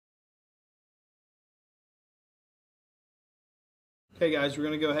Okay guys, we're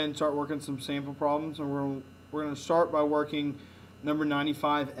going to go ahead and start working some sample problems, and we're going to start by working number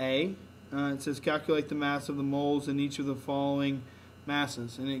 95A. It says calculate the mass of the moles in each of the following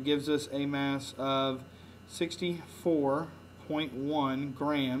masses, and it gives us a mass of 64.1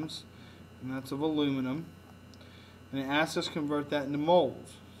 grams, and that's of aluminum, and it asks us to convert that into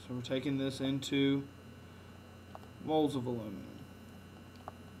moles. So we're taking this into moles of aluminum.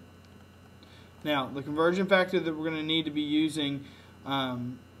 Now, the conversion factor that we're going to need to be using,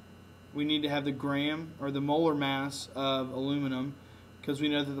 we need to have the gram or the molar mass of aluminum, because we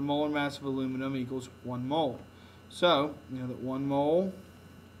know that the molar mass of aluminum equals 1 mole. So, we know that 1 mole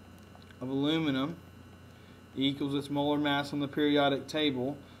of aluminum equals its molar mass on the periodic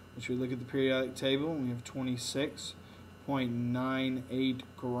table, which we look at the periodic table, and we have 26.98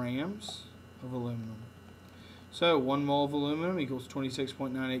 grams of aluminum. So 1 mole of aluminum equals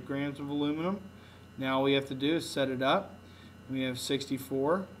 26.98 grams of aluminum. Now all we have to do is set it up. We have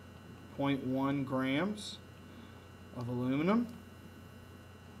 64.1 grams of aluminum.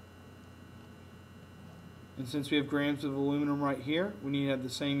 And since we have grams of aluminum right here, we need to have the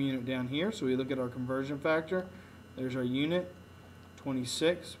same unit down here. So we look at our conversion factor. There's our unit,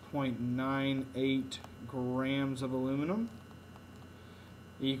 26.98 grams of aluminum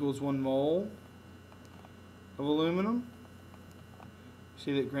equals 1 mole of aluminum.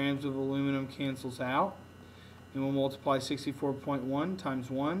 See that grams of aluminum cancels out, and we'll multiply 64.1 times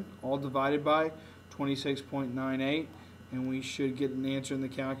 1, all divided by 26.98, and we should get an answer in the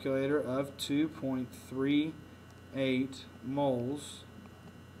calculator of 2.38 moles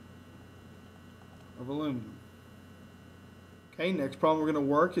of aluminum. Okay, next problem we're going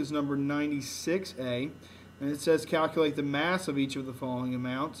to work is number 96A, and it says calculate the mass of each of the following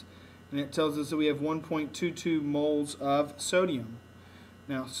amounts, and it tells us that we have 1.22 moles of sodium.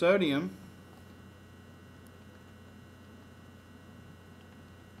 Now, sodium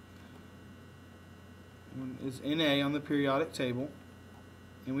is Na on the periodic table,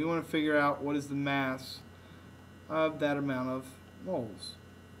 and we want to figure out what is the mass of that amount of moles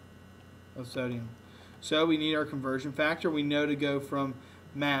of sodium. So we need our conversion factor. We know to go from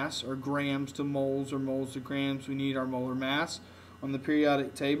mass, or grams, to moles, or moles to grams, we need our molar mass. On the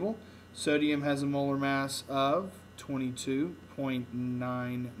periodic table, sodium has a molar mass of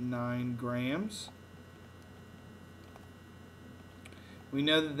 22.99 grams. We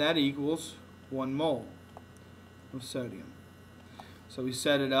know that that equals 1 mole of sodium. So we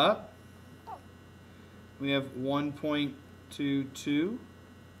set it up. We have 1.22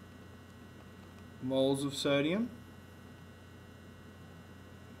 moles of sodium.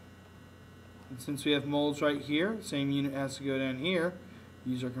 And since we have moles right here, same unit has to go down here.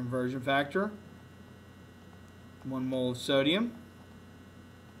 Use our conversion factor. 1 mole of sodium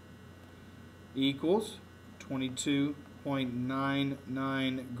equals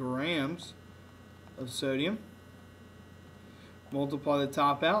 22.99 grams of sodium. Multiply the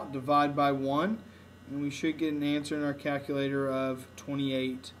top out, divide by 1, and we should get an answer in our calculator of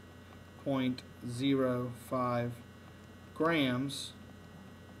 28.05 grams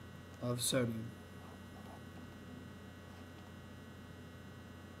of sodium.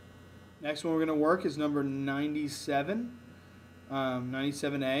 Next one we're going to work is number 97,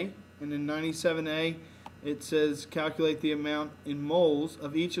 97A. And in 97A, it says calculate the amount in moles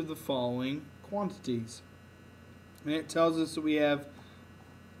of each of the following quantities. And it tells us that we have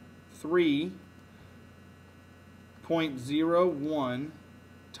 3.01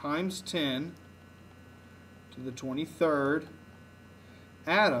 times 10 to the 23rd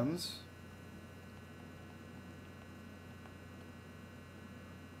atoms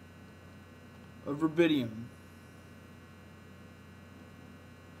of rubidium.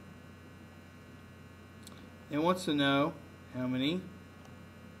 It wants to know how many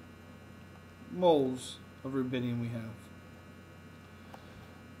moles of rubidium we have.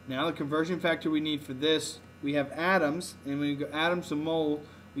 Now the conversion factor we need for this, we have atoms, and when we go atoms to mole,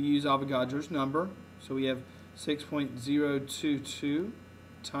 we use Avogadro's number. So we have 6.022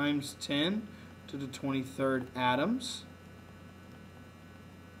 times 10 to the 23rd atoms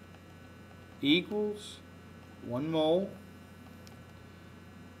equals 1 mole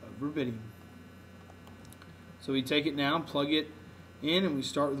of rubidium. So we take it now and plug it in, and we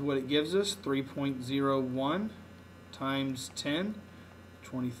start with what it gives us, 3.01 times 10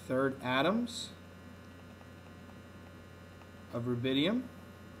 23rd atoms of rubidium.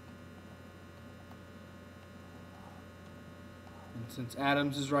 And since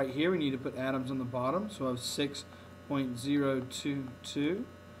atoms is right here, we need to put atoms on the bottom. So I have 6.022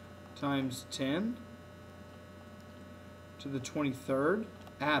 times 10 to the 23rd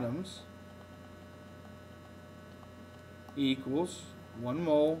atoms equals 1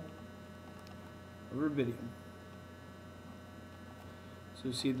 mole of rubidium. So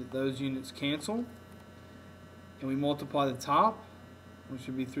you see that those units cancel, and we multiply the top, which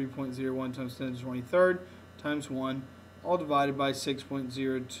would be 3.01 times 10 to the 23rd times 1, all divided by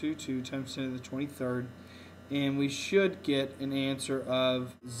 6.022 times 10 to the 23rd, and we should get an answer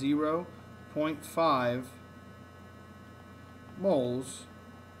of 0.5 moles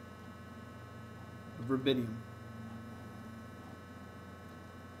of rubidium.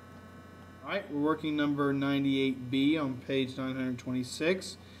 Alright, we're working number 98B on page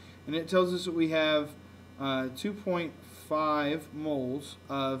 926, and it tells us that we have 2.5 moles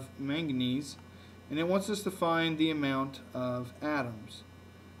of manganese, and it wants us to find the amount of atoms.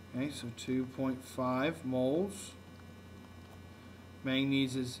 Okay, so 2.5 moles.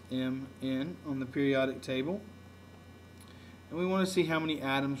 Manganese is Mn on the periodic table, and we want to see how many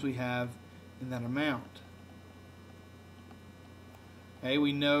atoms we have in that amount. Okay,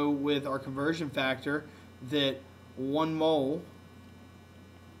 we know with our conversion factor that 1 mole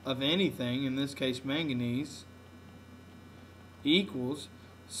of anything, in this case manganese, equals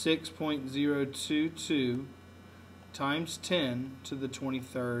 6.022 times 10 to the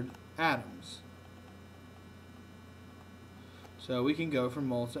 23rd atoms. So we can go from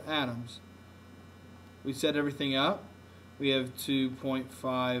moles to atoms. We set everything up. We have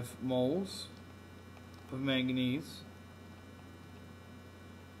 2.5 moles of manganese.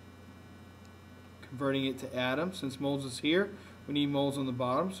 Converting it to atoms, since moles is here, we need moles on the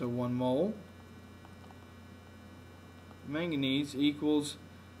bottom, so 1 mole. Manganese equals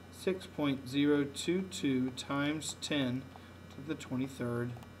 6.022 times 10 to the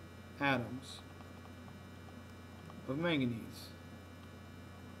 23rd atoms of manganese.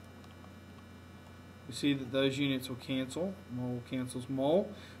 We see that those units will cancel. Mole cancels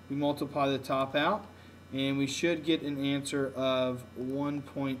mole. We multiply the top out, and we should get an answer of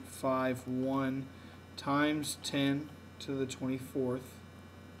 1.51 times 10 to the 24th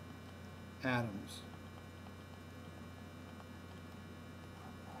atoms.